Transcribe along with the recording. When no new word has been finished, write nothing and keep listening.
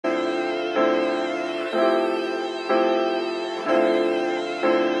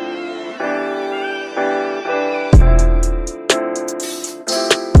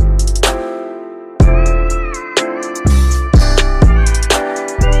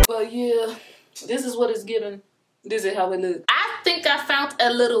This is what it's giving. This is how it looks. I think I found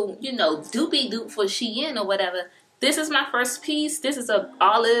a little, you know, dupe for Shein or whatever. This is my first piece. This is a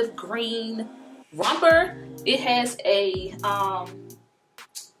olive green romper. It has a,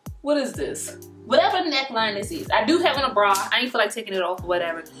 what is this? Whatever neckline this is. I do have on a bra. I ain't feel like taking it off or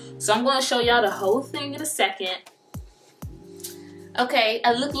whatever. So I'm going to show y'all the whole thing in a second. Okay,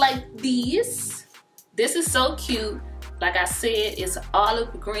 I look like these. This is so cute. Like I said, it's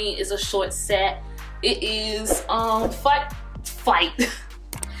olive green. It's a short set. It is fight.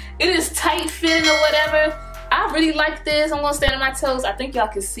 It is tight fitting or whatever. I really like this. I'm gonna stand on my toes. I think y'all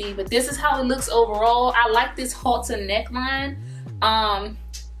can see, but this is how it looks overall. I like this halter neckline.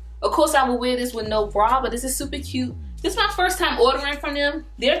 Of course I will wear this with no bra, but this is super cute. This is my first time ordering from them.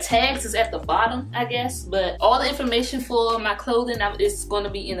 Their tags is at the bottom, I guess, but all the information for my clothing is going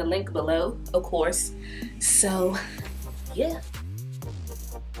to be in the link below, of course. So, yeah.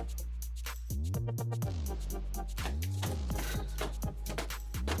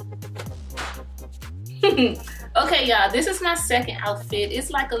 Okay, y'all, this is my second outfit. It's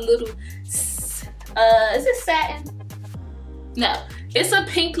like a little, is it satin? No, it's a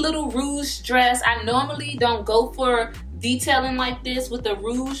pink little rouge dress. I normally don't go for detailing like this with the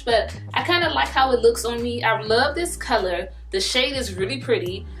rouge, but I kind of like how it looks on me. I love this color. The shade is really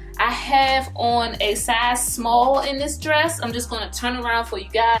pretty. I have on a size small in this dress. I'm just gonna turn around for you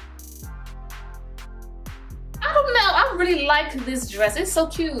guys. I don't know, I really like this dress. It's so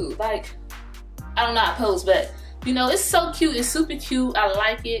cute. Like, I don't know how to pose, but you know, it's so cute. It's super cute. I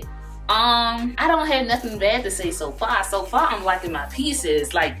like it. I don't have nothing bad to say so far. So far, I'm liking my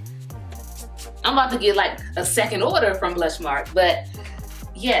pieces. Like, I'm about to get like a second order from BlushMark. But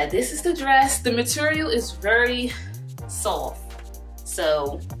yeah, this is the dress. The material is very soft.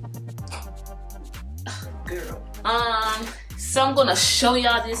 So, girl. So I'm gonna show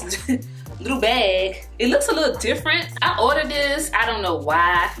y'all this little bag. It looks a little different. I ordered this. I don't know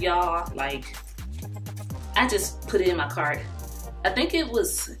why, y'all. Like, I just put it in my cart. I think it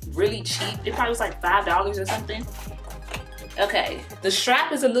was really cheap. It probably was like $5 or something. Okay, the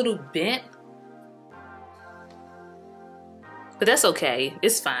strap is a little bent, but that's okay.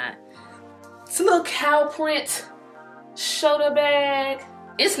 It's fine. It's a little cow print shoulder bag.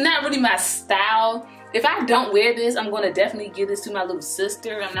 It's not really my style. If I don't wear this, I'm gonna definitely give this to my little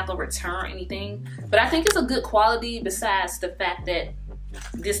sister. I'm not gonna return anything, but I think it's a good quality besides the fact that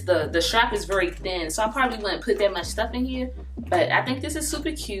the strap is very thin, so I probably wouldn't put that much stuff in here, but I think this is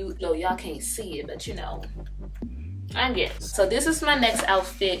super cute. No, y'all can't see it, but you know, I guess. So this is my next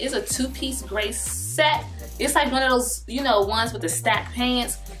outfit. It's a two-piece gray set. It's like one of those, you know, ones with the stacked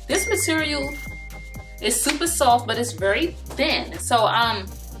pants. This material is super soft, but it's very thin. So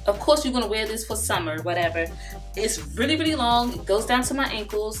of course you're gonna wear this for summer, whatever. It's really, really long. It goes down to my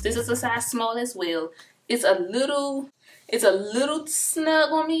ankles. This is a size small as well. It's a little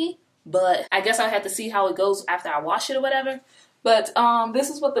snug on me, but I guess I'll have to see how it goes after I wash it or whatever. But this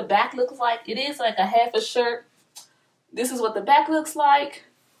is what the back looks like. It is like a half a shirt. This is what the back looks like.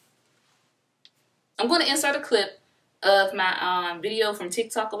 I'm going to insert a clip of my video from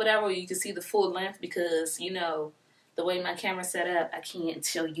TikTok or whatever where you can see the full length, because, you know, the way my camera's set up, I can't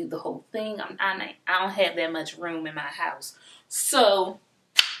show you the whole thing. I don't have that much room in my house. So,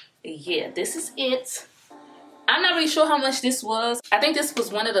 yeah, this is it. I'm not really sure how much this was. I think this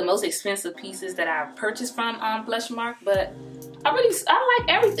was one of the most expensive pieces that I purchased from BlushMark, but I like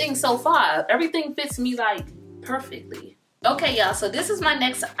everything so far. Everything fits me like perfectly. Okay, y'all, so this is my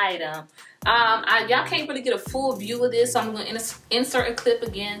next item. Y'all can't really get a full view of this, so I'm gonna insert a clip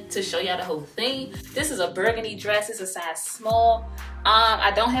again to show y'all the whole thing. This is a burgundy dress. It's a size small.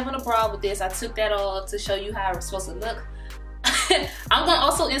 I don't have on a bra with this. I took that off to show you how it's supposed to look. I'm gonna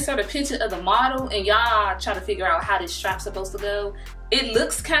also insert a picture of the model, and y'all try to figure out how this strap's supposed to go. It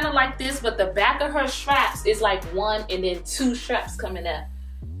looks kind of like this, but the back of her straps is like one and then two straps coming up.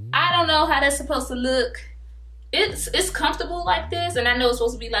 I don't know how that's supposed to look. It's comfortable like this, and I know it's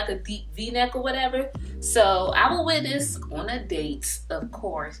supposed to be like a deep V-neck or whatever. So I will wear this on a date, of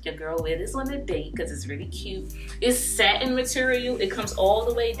course. Your girl wear this on a date because it's really cute. It's satin material. It comes all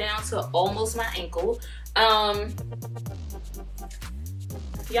the way down to almost my ankle.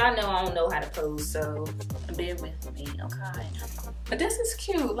 Y'all know I don't know how to pose, so bear with me, okay? But this is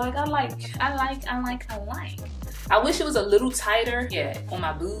cute. Like, I like. I wish it was a little tighter, yeah, on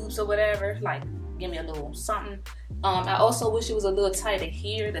my boobs or whatever. Like, give me a little something. I also wish it was a little tighter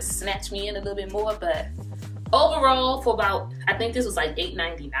here to snatch me in a little bit more, but overall, for about, I think this was like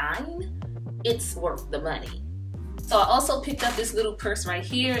 $8.99, it's worth the money. So I also picked up this little purse right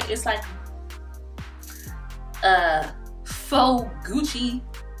here. It's like a faux Gucci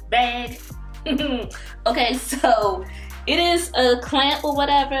bag. Okay, so it is a clamp or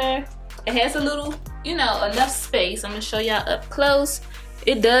whatever. It has a little, you know, enough space. I'm gonna show y'all up close.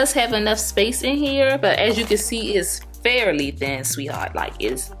 It does have enough space in here, but as you can see, it's fairly thin, sweetheart. Like,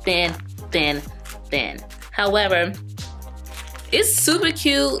 it's thin, thin, thin. However, it's super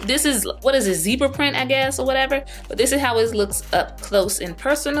cute. This is, what is it, zebra print, I guess, or whatever. But this is how it looks up close and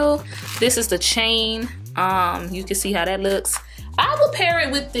personal. This is the chain. You can see how that looks. I will pair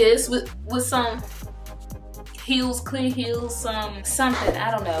it with this, with some heels, clear heels, something,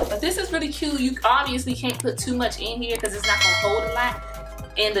 I don't know. But this is really cute. You obviously can't put too much in here because it's not gonna hold a lot.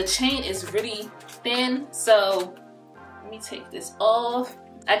 And the chain is really thin. So let me take this off.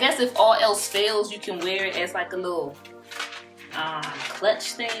 I guess if all else fails, you can wear it as like a little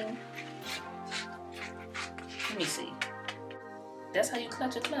clutch thing. Let me see. That's how you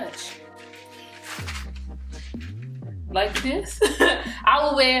clutch a clutch. Like this. I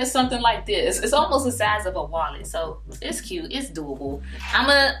will wear something like this. It's almost the size of a wallet, so it's cute. It's doable.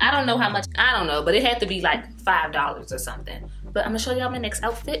 I don't know how much, I don't know, but it had to be like $5 or something. But I'm gonna show y'all my next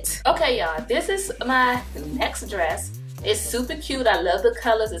outfit. Okay, y'all, this is my next dress. It's super cute. I love the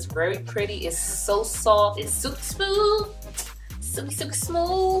colors. It's very pretty. It's so soft. It's super smooth. Super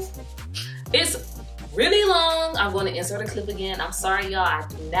smooth. It's really long. I'm going to insert a clip again. I'm sorry, y'all. I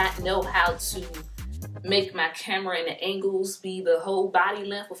do not know how to make my camera and the angles be the whole body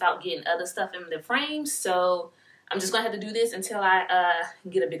length without getting other stuff in the frame. So I'm just going to have to do this until I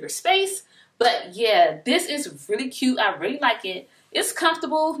get a bigger space. But yeah, this is really cute. I really like it. It's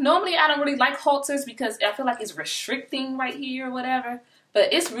comfortable. Normally, I don't really like halters because I feel like it's restricting right here or whatever.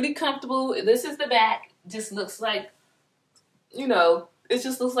 But it's really comfortable. This is the back. Just looks like, you know, it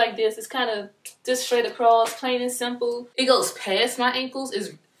just looks like this. It's kind of just straight across, plain and simple. It goes past my ankles. It's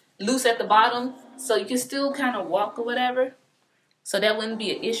loose at the bottom, so you can still kind of walk or whatever. So that wouldn't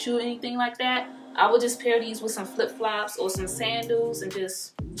be an issue or anything like that. I would just pair these with some flip-flops or some sandals and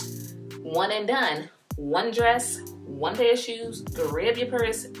just one and done. One dress, one pair of shoes, grab your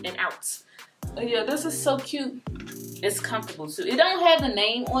purse, and out. But yeah, this is so cute. It's comfortable too. It don't have the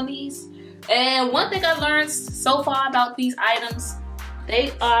name on these. And one thing I learned so far about these items,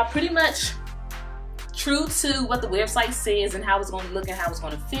 they are pretty much true to what the website says and how it's going to look and how it's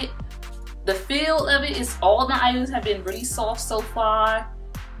going to fit. The feel of it is, all the items have been really soft so far.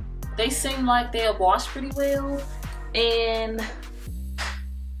 They seem like they're washed pretty well. And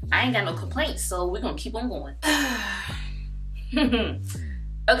I ain't got no complaints, so we're going to keep on going.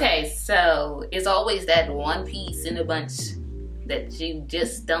 Okay, so it's always that one piece in a bunch that you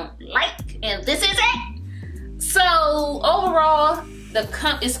just don't like, and this is it. So overall,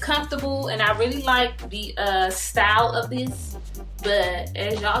 it's comfortable, and I really like the style of this. But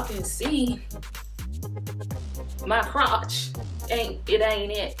as y'all can see, my crotch ain't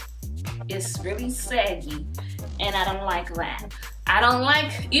it. It's really saggy, and I don't like that. I don't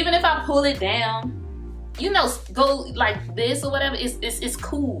like, even if I pull it down, you know, go like this or whatever, it's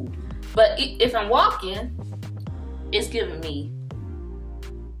cool. But if I'm walking, it's giving me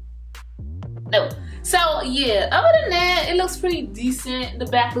no. So yeah, other than that, it looks pretty decent. The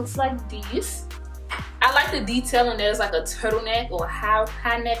back looks like this. I like the detailing. There's like a turtleneck or high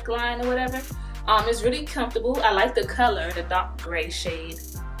neckline or whatever. It's really comfortable. I like the color, the dark gray shade.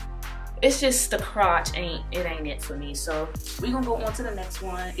 It's just the crotch ain't it for me. So we're gonna go on to the next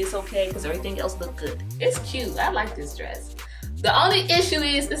one. It's okay because everything else look good. It's cute. I like this dress. The only issue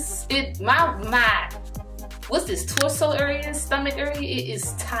is my what's this, torso area, stomach area, it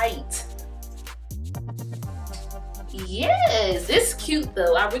is tight. Yes, it's cute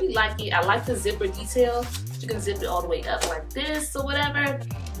though. I really like it. I like the zipper detail. You can zip it all the way up like this or whatever,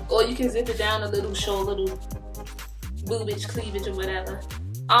 or you can zip it down a little, show a little boobage, cleavage or whatever.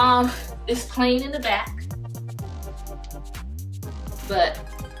 It's plain in the back, but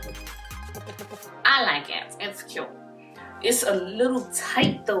I like it. It's cute. It's a little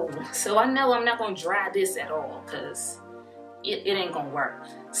tight though, so I know I'm not gonna dry this at all because it ain't gonna work.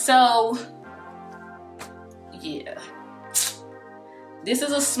 So yeah, this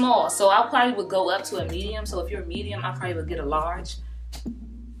is a small, so I probably would go up to a medium. So if you're a medium, I probably would get a large,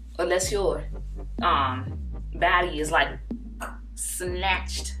 unless your body is like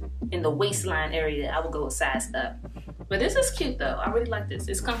snatched in the waistline area. I would go a size up. But this is cute though. I really like this.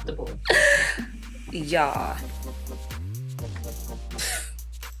 It's comfortable. Y'all,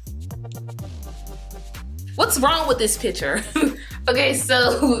 what's wrong with this picture? Okay,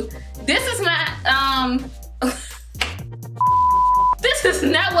 so this is my this is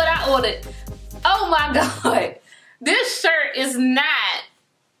not what I ordered. Oh my god, this shirt is not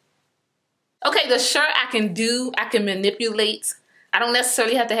okay. The shirt I can manipulate I don't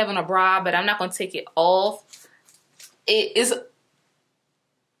necessarily have to have on a bra, but I'm not gonna take it off. It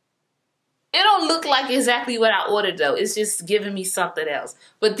don't look like exactly what I ordered though. It's just giving me something else.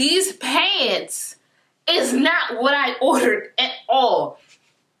 But these pants is not what I ordered at all.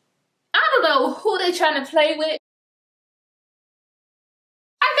 I don't know who they trying to play with.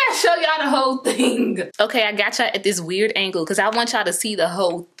 I gotta show y'all the whole thing. Okay, I got y'all at this weird angle because I want y'all to see the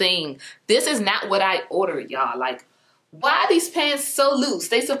whole thing. This is not what I ordered, y'all. Like, why are these pants so loose?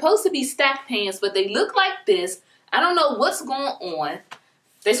 They supposed to be stacked pants, but they look like this. I don't know what's going on.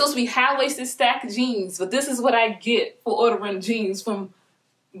 They're supposed to be high-waisted stacked jeans, but this is what I get for ordering jeans from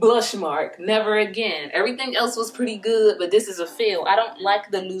BlushMark. Never again. Everything else was pretty good, but this is a fail. I don't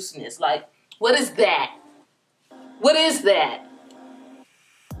like the looseness. Like, what is that? What is that?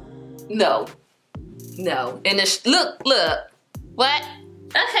 No. No. And it's, look. What?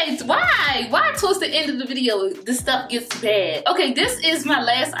 Okay, why towards the end of the video this stuff gets bad? Okay, this is my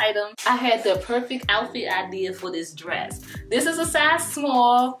last item. I had the perfect outfit idea for this dress. This is a size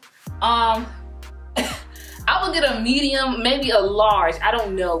small. I would get a medium, maybe a large, I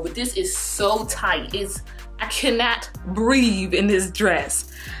don't know, but this is so tight. I cannot breathe in this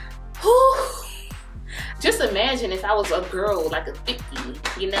dress. Whew. Just imagine if I was a girl, like a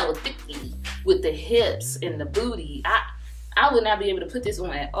thickie, you know, a thickie with the hips and the booty. I would not be able to put this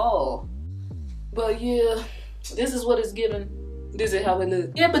on at all. But yeah, this is what it's giving. This is how it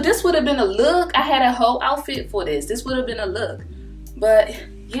looks. Yeah, but this would have been a look. I had a whole outfit for this. This would have been a look. But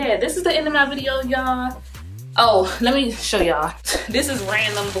yeah, this is the end of my video, y'all. Oh, let me show y'all. This is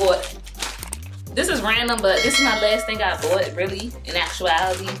random, but this is random, but this is my last thing I bought, really, in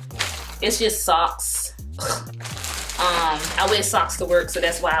actuality. It's just socks. I wear socks to work, so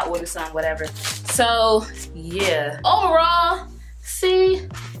that's why I ordered some, whatever. So yeah, overall, see,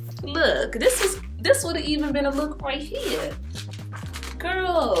 look, this would have even been a look right here,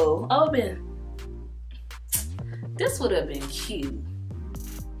 girl. This would have been cute.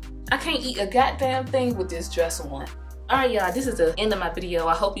 I can't eat a goddamn thing with this dress on. Alright, y'all, this is the end of my video.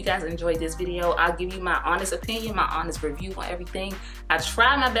 I hope you guys enjoyed this video. I'll give you my honest opinion, my honest review on everything. I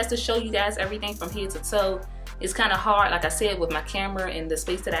try my best to show you guys everything from head to toe. It's kind of hard, like I said, with my camera and the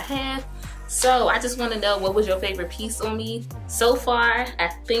space that I have. So I just want to know, what was your favorite piece on me so far? I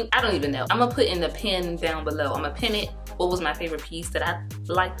don't even know. I'm gonna put in the pin down below. I'm gonna pin it. What was my favorite piece that I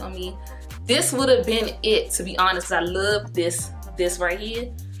liked on me? This would have been it, to be honest. I love this right here.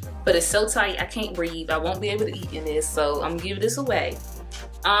 But it's so tight, I can't breathe. I won't be able to eat in this, so I'm gonna give this away.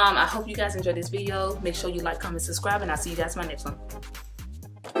 I hope you guys enjoyed this video. Make sure you like, comment, subscribe, and I'll see you guys in my next one.